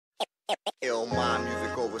know my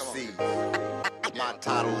music overseas. My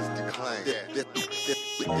title is Declaim.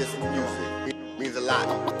 This music means a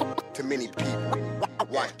lot to many people.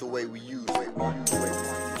 Watch the way we use it.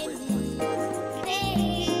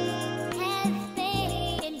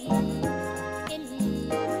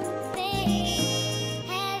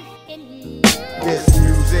 This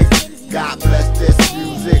music, God bless this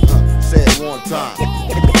music. Say it one time.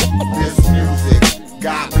 This music,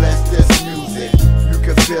 God bless this music. You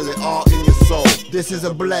can feel it all in your soul. This is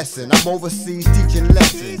a blessing. I'm overseas teaching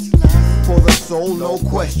lessons for the soul, no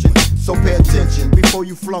question. So pay attention before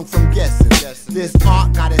you flunk from guessing. This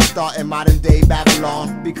art got its start in modern day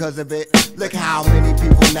Babylon. Because of it, look how many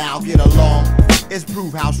people now get along. It's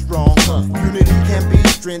proof how strong unity can be.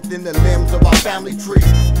 Strength in the limbs of our family tree.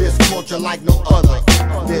 This culture like no other.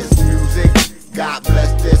 This music, God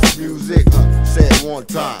bless this music. Say it one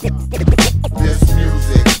time. This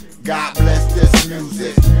music, God bless this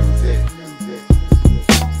music.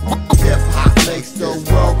 Hip hop makes the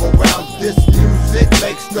world go round. This music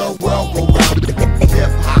makes the world go round. Hip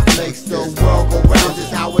hop makes the world go round. This is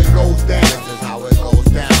how it goes down. This is how it goes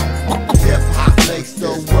down. Hip hop makes the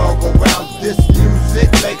world go round. This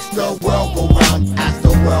music makes the world go round. As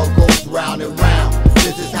the world goes round and round.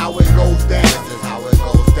 This is how it goes down. This is how it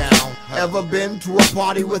goes down. Ever been to a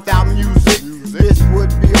party without music? This would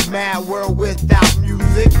be a mad world without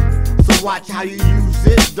music. So watch how you use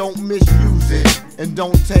it, don't misuse it. And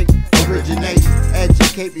don't originate,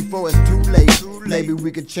 educate before it's too late. Maybe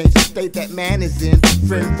we could change the state that man is in.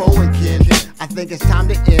 Friend, foe, and kin. I think it's time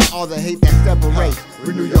to end all the hate that separates.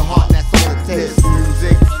 Renew your heart, that's all it takes. This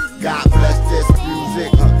music, God bless this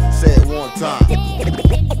music. Say it one time.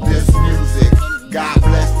 This music, God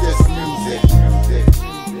bless this music.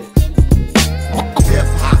 Hip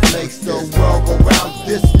hop makes the world go round.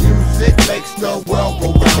 This music makes the world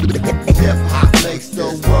go round. Hip hop makes the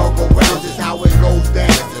world go round. This is how it goes down.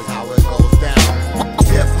 This is how it goes down.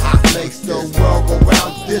 Hip hop makes the world go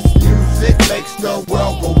round. This music makes the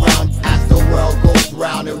world go round. As the world goes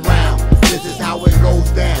round and round. This is how it goes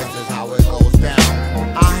down. This is how it goes down.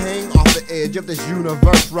 I hang off the edge of this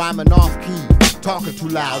universe, rhyming off key, talking too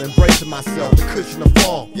loud, embracing myself, the cushion of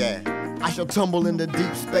fall. Yeah. I shall tumble into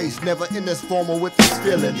deep space, never in this form or with this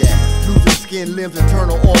feeling. Yeah. Losing skin, limbs,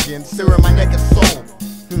 internal organs, searing my naked soul.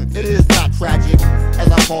 It is not tragic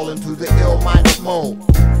as I fall into the ill-minded mode.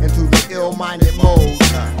 Into the ill-minded mode.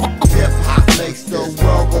 Hip hop makes the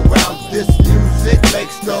world go round. This music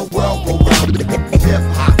makes the world go round.